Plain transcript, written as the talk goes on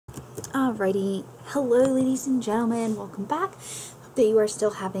Alrighty, hello ladies and gentlemen, welcome back. Hope that you are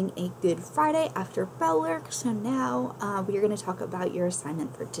still having a good Friday after bell work. So now we are going to talk about your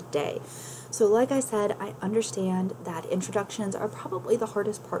assignment for today. So like I said, I understand that introductions are probably the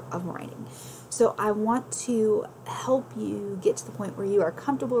hardest part of writing. So I want to help you get to the point where you are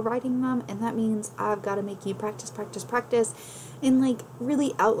comfortable writing them, and that means I've got to make you practice, and like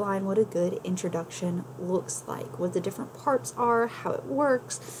really outline what a good introduction looks like, what the different parts are, how it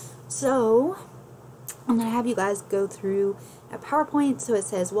works. So I'm going to have you guys go through a PowerPoint. So it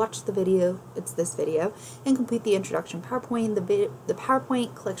says watch the video, it's this video, and complete the introduction PowerPoint. The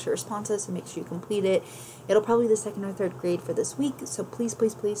PowerPoint collects your responses, so make sure you complete it. It'll probably be the second or third grade for this week, so please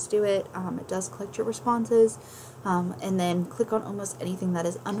do it. It does collect your responses, and then click on almost anything that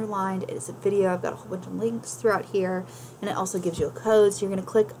is underlined. It is a video. I've got a whole bunch of links throughout here, and it also gives you a code. So you're going to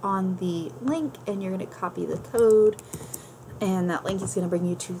click on the link and you're going to copy the code, and that link is going to bring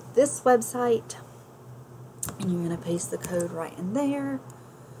you to this website, and you're going to paste the code right in there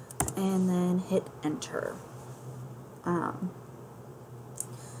and then hit enter.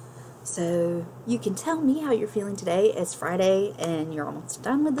 So you can tell me how you're feeling today. It's Friday and you're almost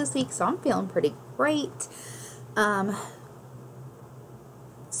done with this week, so I'm feeling pretty great.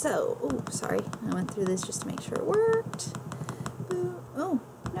 Sorry, I went through this just to make sure it worked. Oh,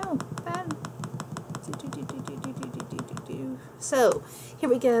 no, bad. So, here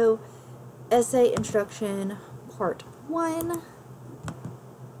we go. Essay Introduction, Part 1.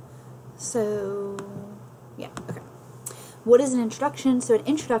 So, yeah, okay. What is an introduction? So an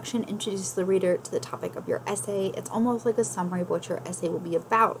introduction introduces the reader to the topic of your essay. It's almost like a summary of what your essay will be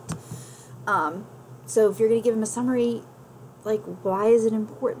about. So if you're going to give them a summary, like, why is it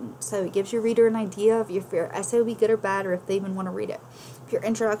important? So it gives your reader an idea of if your essay will be good or bad, or if they even want to read it. If your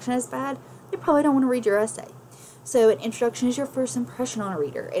introduction is bad, they probably don't want to read your essay. So an introduction is your first impression on a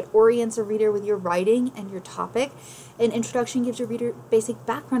reader. It orients a reader with your writing and your topic. An introduction gives your reader basic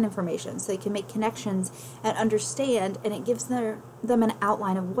background information so they can make connections and understand, and it gives them an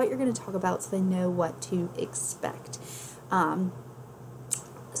outline of what you're going to talk about so they know what to expect.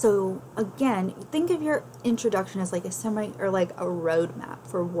 So again, think of your introduction as like a summary or like a roadmap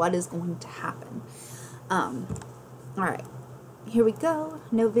for what is going to happen. Alright, here we go.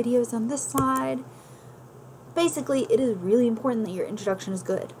 No videos on this slide. Basically, it is really important that your introduction is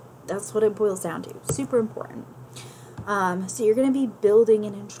good. That's what it boils down to. Super important. So you're going to be building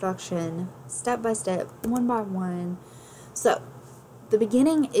an introduction step by step, one by one. So the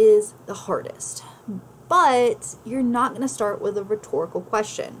beginning is the hardest, but you're not going to start with a rhetorical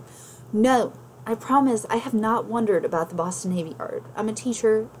question. No, I promise I have not wondered about the Boston Navy Yard. I'm a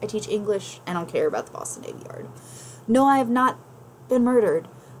teacher. I teach English. I don't care about the Boston Navy Yard. No, I have not been murdered.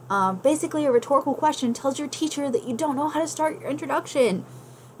 Basically, a rhetorical question tells your teacher that you don't know how to start your introduction.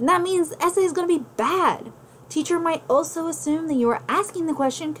 And that means the essay is going to be bad. Teacher might also assume that you are asking the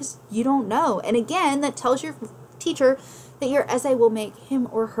question because you don't know. And again, that tells your teacher that your essay will make him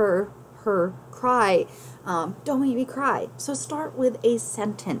or her cry. Don't make me cry. So start with a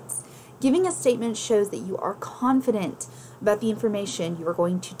sentence. Giving a statement shows that you are confident about the information you are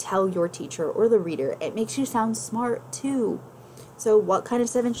going to tell your teacher or the reader. It makes you sound smart too. So what kind of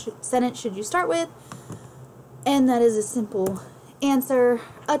sentence should you start with? And that is a simple answer,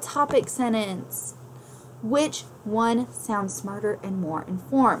 a topic sentence. Which one sounds smarter and more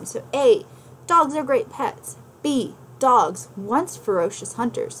informed? So A, dogs are great pets. B, dogs, once ferocious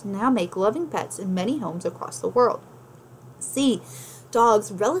hunters, now make loving pets in many homes across the world. C,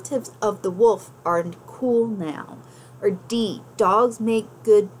 dogs, relatives of the wolf, are cool now. Or D, dogs make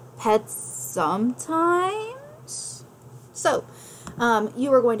good pets sometimes. So,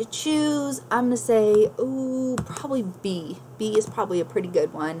 you are going to choose. I'm going to say, probably B. B is probably a pretty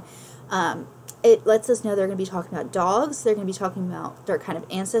good one. It lets us know they're going to be talking about dogs. They're going to be talking about their kind of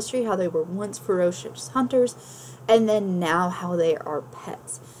ancestry, how they were once ferocious hunters, and then now how they are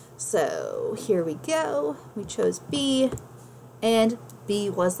pets. So here we go. We chose B, and B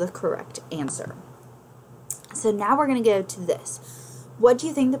was the correct answer. So now we're going to go to this. What do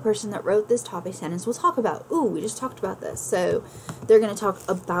you think the person that wrote this topic sentence will talk about? Ooh, we just talked about this. So they're going to talk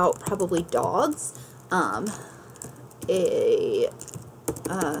about probably dogs, the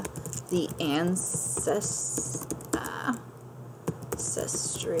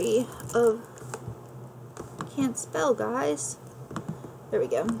ancestry of, can't spell, guys. There we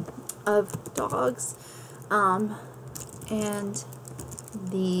go. Of dogs, and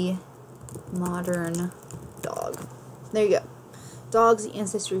the modern dog. There you go. Dogs, the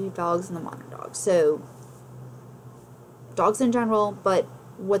ancestry of dogs, and the modern dog. So, dogs in general, but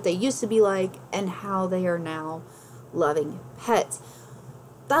what they used to be like and how they are now loving pets.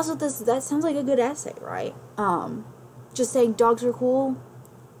 that's what that sounds like a good essay, right? Just saying dogs are cool.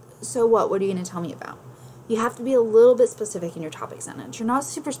 So what? What are you going to tell me about? You have to be a little bit specific in your topic sentence. You're not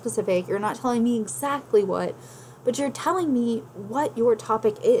super specific. You're not telling me exactly what, but you're telling me what your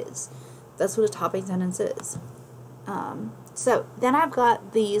topic is. That's what a topic sentence is. So then I've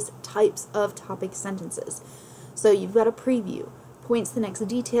got these types of topic sentences. So you've got a preview, points to the next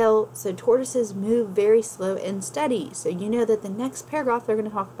detail. So tortoises move very slow and steady. So you know that the next paragraph they're going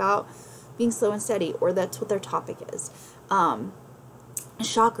to talk about being slow and steady, or that's what their topic is.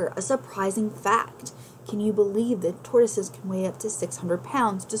 Shocker, a surprising fact. Can you believe that tortoises can weigh up to 600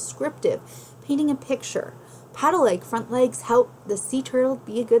 pounds? Descriptive, painting a picture. Paddle leg, front legs help the sea turtle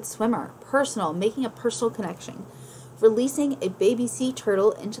be a good swimmer. Personal, making a personal connection. Releasing a baby sea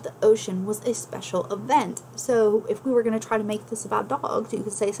turtle into the ocean was a special event. So if we were going to try to make this about dogs, you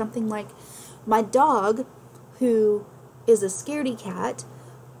could say something like, my dog, who is a scaredy cat,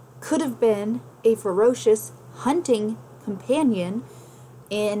 could have been a ferocious hunting companion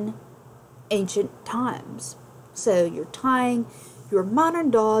in ancient times. So you're tying your modern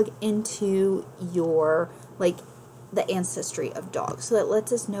dog into your, like, the ancestry of dogs. So that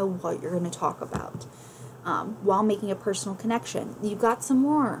lets us know what you're going to talk about while making a personal connection. You've got some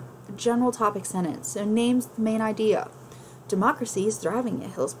more general topic sentence. So names the main idea. Democracy is thriving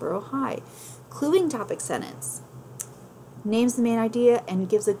at Hillsborough High. Cluing topic sentence. Names the main idea and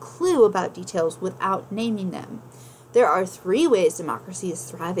gives a clue about details without naming them. There are 3 ways democracy is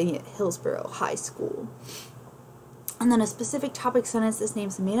thriving at Hillsborough High School. And then a specific topic sentence that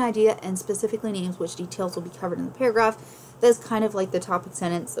names the main idea and specifically names which details will be covered in the paragraph. That's kind of like the topic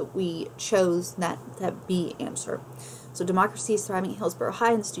sentence that we chose, that B answer. So democracy is thriving at Hillsborough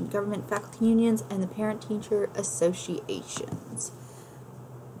High, and the student government, faculty unions, and the parent-teacher associations.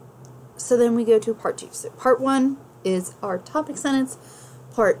 So then we go to part 2. So part 1 is our topic sentence.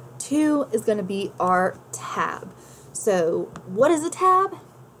 Part 2 is going to be our tab. So what is a tab?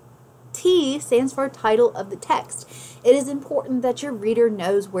 T stands for title of the text. It is important that your reader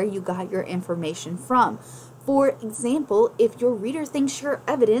knows where you got your information from. For example, if your reader thinks your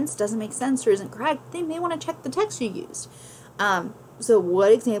evidence doesn't make sense or isn't correct, they may want to check the text you used. So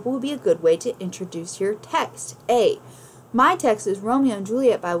what example would be a good way to introduce your text? A. My text is Romeo and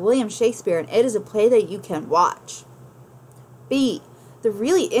Juliet by William Shakespeare, and it is a play that you can watch. B. The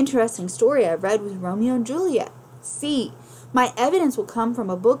really interesting story I read was Romeo and Juliet. C. My evidence will come from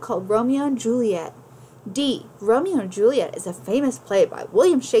a book called Romeo and Juliet. D. Romeo and Juliet is a famous play by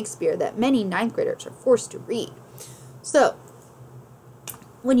William Shakespeare that many 9th graders are forced to read. So,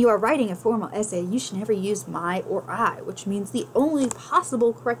 when you are writing a formal essay, you should never use my or I, which means the only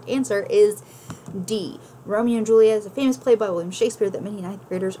possible correct answer is D. Romeo and Juliet is a famous play by William Shakespeare that many 9th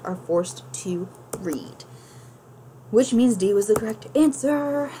graders are forced to read. Which means D was the correct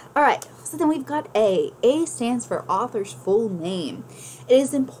answer. Alright, so then we've got A. A stands for author's full name. It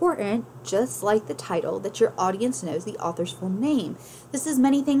is important, just like the title, that your audience knows the author's full name. This is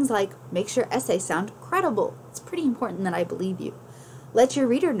many things like, makes your essay sound credible. It's pretty important that I believe you. Let your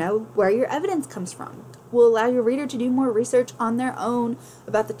reader know where your evidence comes from. Will allow your reader to do more research on their own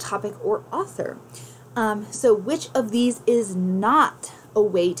about the topic or author. So which of these is not a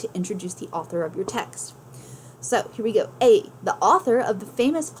way to introduce the author of your text? So, here we go. A. The author of the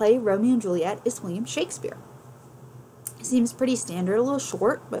famous play Romeo and Juliet is William Shakespeare. Seems pretty standard, a little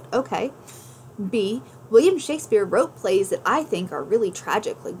short, but okay. B. William Shakespeare wrote plays that I think are really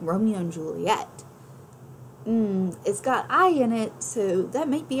tragic, like Romeo and Juliet. It's got I in it, so that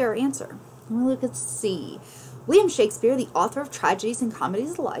might be our answer. Let me look at C. William Shakespeare, the author of tragedies and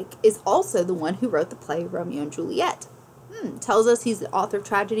comedies alike, is also the one who wrote the play Romeo and Juliet. Tells us he's the author of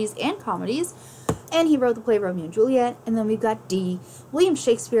tragedies and comedies, and he wrote the play Romeo and Juliet. And then we've got D. William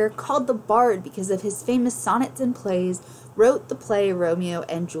Shakespeare, called the Bard because of his famous sonnets and plays, wrote the play Romeo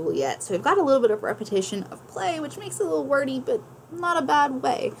and Juliet. So we've got a little bit of repetition of play, which makes it a little wordy, but not a bad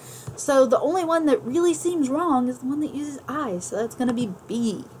way. So the only one that really seems wrong is the one that uses I, so that's going to be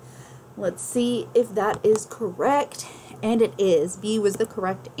B. Let's see if that is correct, and it is. B was the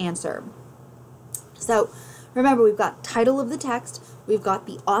correct answer. So remember, we've got title of the text, we've got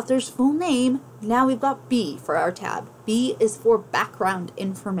the author's full name, now we've got B for our tab. B is for background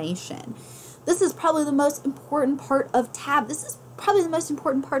information. This is probably the most important part of tab. This is probably the most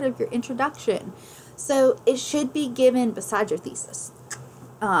important part of your introduction. So it should be given beside your thesis.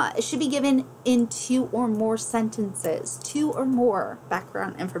 It should be given in 2 or more sentences, 2 or more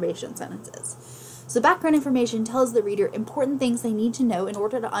background information sentences. So background information tells the reader important things they need to know in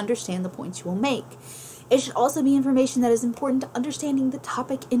order to understand the points you will make. It should also be information that is important to understanding the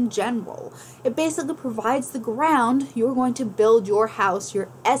topic in general. It basically provides the ground you're going to build your house, your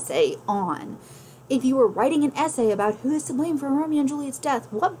essay on. If you were writing an essay about who is to blame for Romeo and Juliet's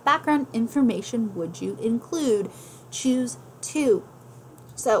death, what background information would you include? Choose two.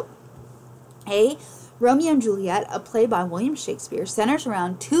 So, A, Romeo and Juliet, a play by William Shakespeare, centers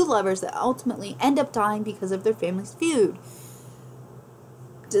around two lovers that ultimately end up dying because of their family's feud.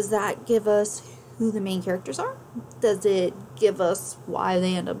 Does that give us who the main characters are? Does it give us why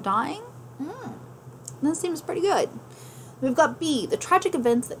they end up dying? That seems pretty good. We've got B, the tragic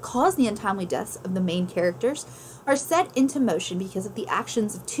events that cause the untimely deaths of the main characters are set into motion because of the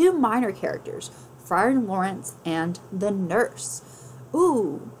actions of two minor characters, Friar Lawrence and the nurse.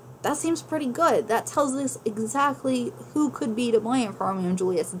 Ooh, that seems pretty good. That tells us exactly who could be to blame for Romeo and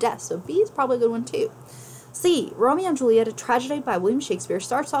Juliet's death, so B is probably a good one too. C, Romeo and Juliet, a tragedy by William Shakespeare,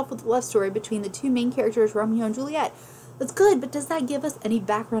 starts off with a love story between the two main characters, Romeo and Juliet. That's good, but does that give us any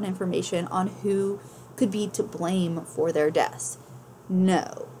background information on who could be to blame for their deaths?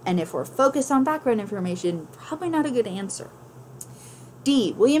 No. And if we're focused on background information, probably not a good answer.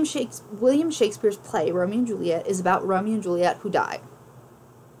 D, William Shakespeare's play, Romeo and Juliet, is about Romeo and Juliet who die.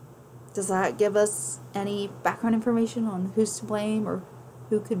 Does that give us any background information on who's to blame or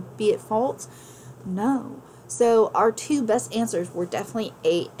who could be at fault? No. So our two best answers were definitely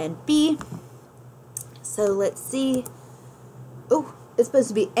A and B. So let's see. Oh, it's supposed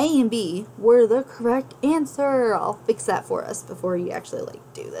to be A and B were the correct answer. I'll fix that for us before you actually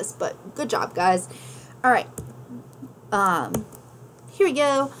do this, but good job, guys. All right. Here we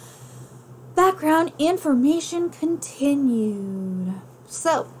go. Background information continued.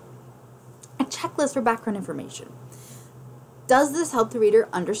 So, a checklist for background information. Does this help the reader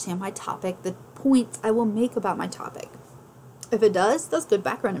understand my topic, the points I will make about my topic? If it does, that's good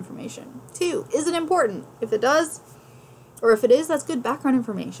background information. 2, is it important? If it does, or if it is, that's good background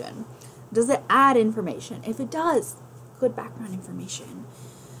information. Does it add information? If it does, good background information.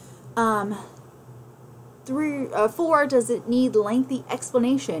 4, does it need lengthy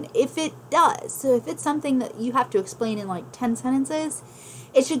explanation? If it does, so if it's something that you have to explain in like 10 sentences,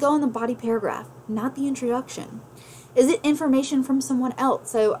 it should go in the body paragraph, not the introduction. Is it information from someone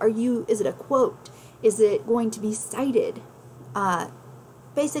else? So is it a quote? Is it going to be cited?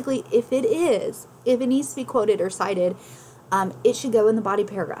 Basically, if it needs to be quoted or cited, it should go in the body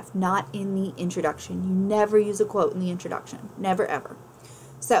paragraph, not in the introduction. You never use a quote in the introduction. Never, ever.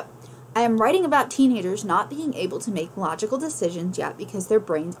 So, I am writing about teenagers not being able to make logical decisions yet because their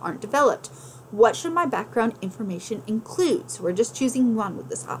brains aren't developed. What should my background information include? So we're just choosing one with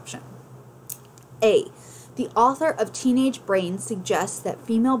this option. A, the author of Teenage Brains suggests that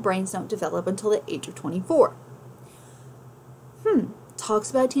female brains don't develop until the age of 24.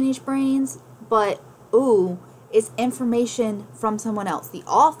 Talks about teenage brains, but, it's information from someone else. The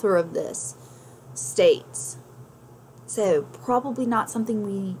author of this states. So, probably not something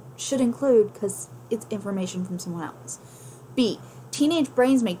we should include because it's information from someone else. B, teenage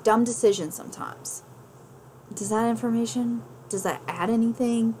brains make dumb decisions sometimes. Does that information, does that add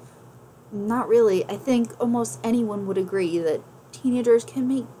anything? Not really. I think almost anyone would agree that teenagers can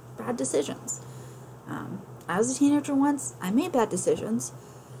make bad decisions. I was a teenager once. I made bad decisions.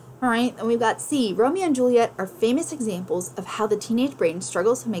 Alright, and we've got C. Romeo and Juliet are famous examples of how the teenage brain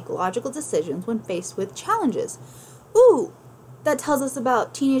struggles to make logical decisions when faced with challenges. Ooh, that tells us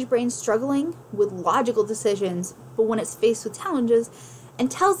about teenage brains struggling with logical decisions, but when it's faced with challenges, and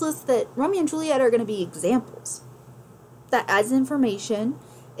tells us that Romeo and Juliet are going to be examples. That adds information.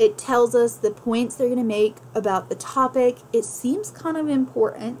 It tells us the points they're going to make about the topic. It seems kind of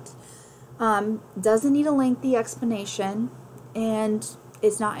important. Doesn't need a lengthy explanation, and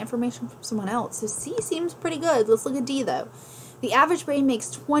it's not information from someone else. So C seems pretty good. Let's look at D, though. The average brain makes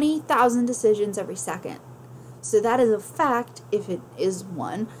 20,000 decisions every second. So that is a fact, if it is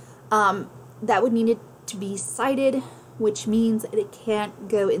one. That would need it to be cited, which means that it can't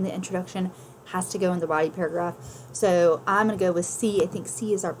go in the introduction, has to go in the body paragraph. So I'm going to go with C. I think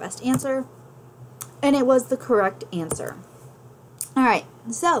C is our best answer. And it was the correct answer. Alright,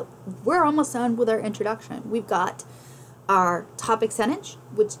 so we're almost done with our introduction. We've got our topic sentence,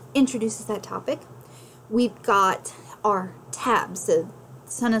 which introduces that topic. We've got our tabs, so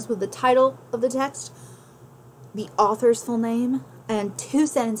sentence with the title of the text, the author's full name, and 2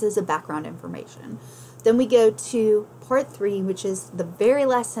 sentences of background information. Then we go to part 3, which is the very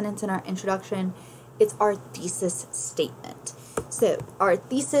last sentence in our introduction. It's our thesis statement. So our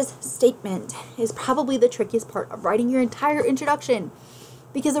thesis statement is probably the trickiest part of writing your entire introduction,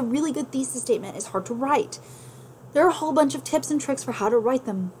 because a really good thesis statement is hard to write. There are a whole bunch of tips and tricks for how to write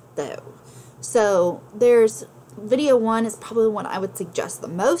them, though. So there's video 1 is probably the one I would suggest the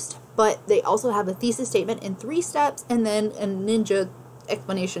most, but they also have a thesis statement in 3 steps and then a ninja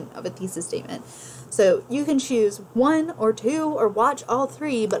explanation of a thesis statement. So you can choose 1 or 2 or watch all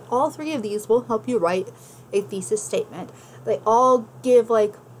 3, but all 3 of these will help you write a thesis statement. They all give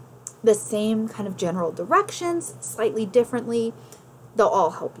like the same kind of general directions, slightly differently. They'll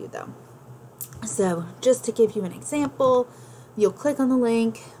all help you though. So just to give you an example, you'll click on the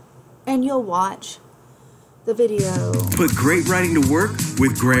link and you'll watch the video. Put great writing to work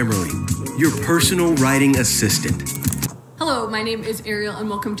with Grammarly, your personal writing assistant. Hello, my name is Ariel and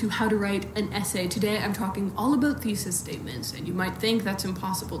welcome to How to Write an Essay. Today I'm talking all about thesis statements, and you might think that's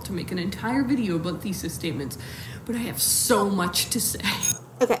impossible to make an entire video about thesis statements, but I have so much to say.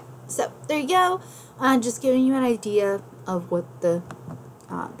 Okay, so there you go. Just giving you an idea of what the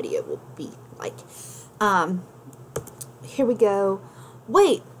video will be like. Here we go.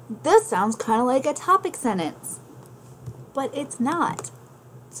 Wait, this sounds kind of like a topic sentence, but it's not.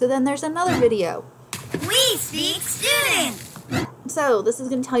 So then there's another video. We speak student. So this is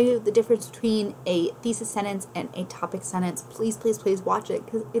going to tell you the difference between a thesis sentence and a topic sentence. Please, please, please watch it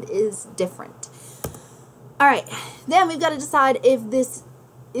because it is different. Alright, then we've got to decide if this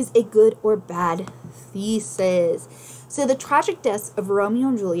is a good or bad thesis. So the tragic deaths of Romeo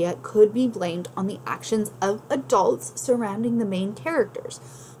and Juliet could be blamed on the actions of adults surrounding the main characters,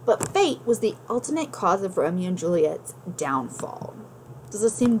 but fate was the ultimate cause of Romeo and Juliet's downfall. Does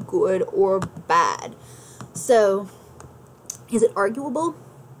this seem good or bad? So, is it arguable?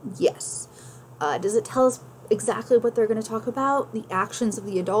 Yes. Does it tell us exactly what they're going to talk about? The actions of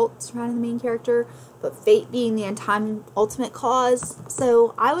the adults surrounding the main character, but fate being the untimely ultimate cause?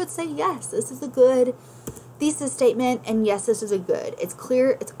 So, I would say yes, this is a good thesis statement, and yes, this is a good. It's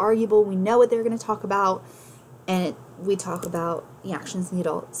clear, it's arguable, we know what they're going to talk about, and we talk about the actions of the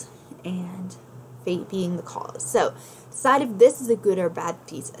adults, and fate being the cause. So, decide if this is a good or bad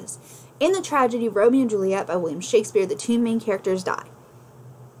thesis. In the tragedy Romeo and Juliet by William Shakespeare, the 2 main characters die.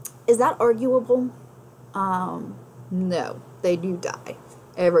 Is that arguable? No, they do die.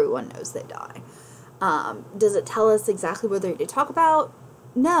 Everyone knows they die. Does it tell us exactly what they're going to talk about?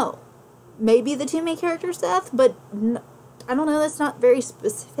 No. Maybe the 2 main characters' death, but I don't know, that's not very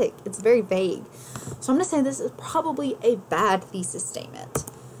specific. It's very vague. So I'm going to say this is probably a bad thesis statement.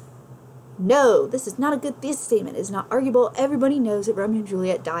 No, this is not a good thesis statement. It's not arguable. Everybody knows that Romeo and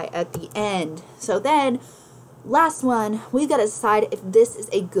Juliet die at the end. So then, last one, we've got to decide if this is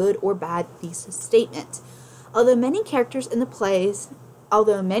a good or bad thesis statement. Although many characters in plays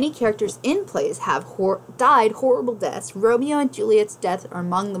have died horrible deaths, Romeo and Juliet's deaths are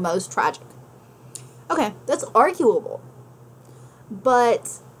among the most tragic. Okay, that's arguable.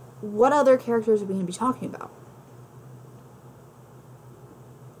 But what other characters are we going to be talking about?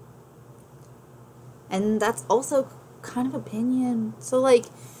 And that's also kind of opinion. So, like,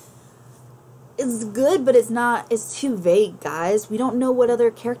 it's good, but it's too vague, guys. We don't know what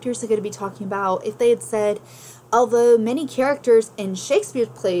other characters they're going to be talking about. If they had said, although many characters in Shakespeare's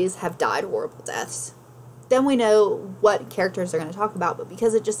plays have died horrible deaths, then we know what characters they're going to talk about. But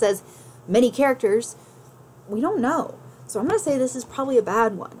because it just says many characters, we don't know. So I'm going to say this is probably a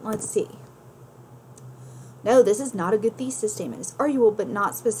bad one. Let's see. No, this is not a good thesis statement. It's arguable, but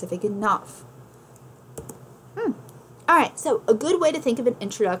not specific enough. Alright, so a good way to think of an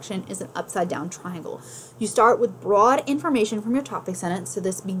introduction is an upside-down triangle. You start with broad information from your topic sentence, so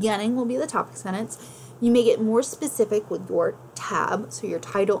this beginning will be the topic sentence. You may get more specific with your tab, so your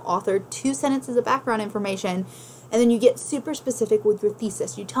title, author, 2 sentences of background information, and then you get super specific with your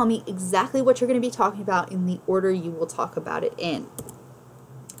thesis. You tell me exactly what you're going to be talking about in the order you will talk about it in.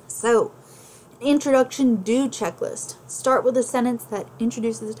 So, an introduction do checklist. Start with a sentence that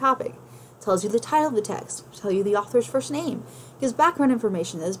introduces the topic. Tells you the title of the text, tell you the author's first name, gives background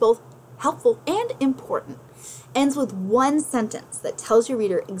information that is both helpful and important, ends with one sentence that tells your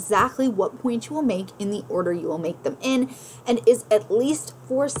reader exactly what point you will make in the order you will make them in, and is at least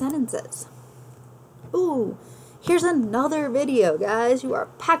 4 sentences. Ooh, here's another video, guys. You are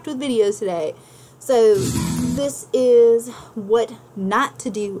packed with videos today. So this is what not to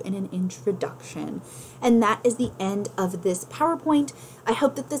do in an introduction. And that is the end of this PowerPoint. I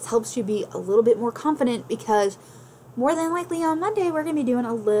hope that this helps you be a little bit more confident, because more than likely on Monday we're going to be doing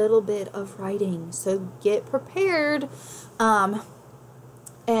a little bit of writing. So get prepared. And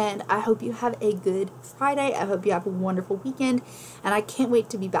I hope you have a good Friday. I hope you have a wonderful weekend. And I can't wait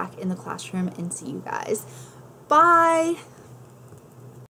to be back in the classroom and see you guys. Bye!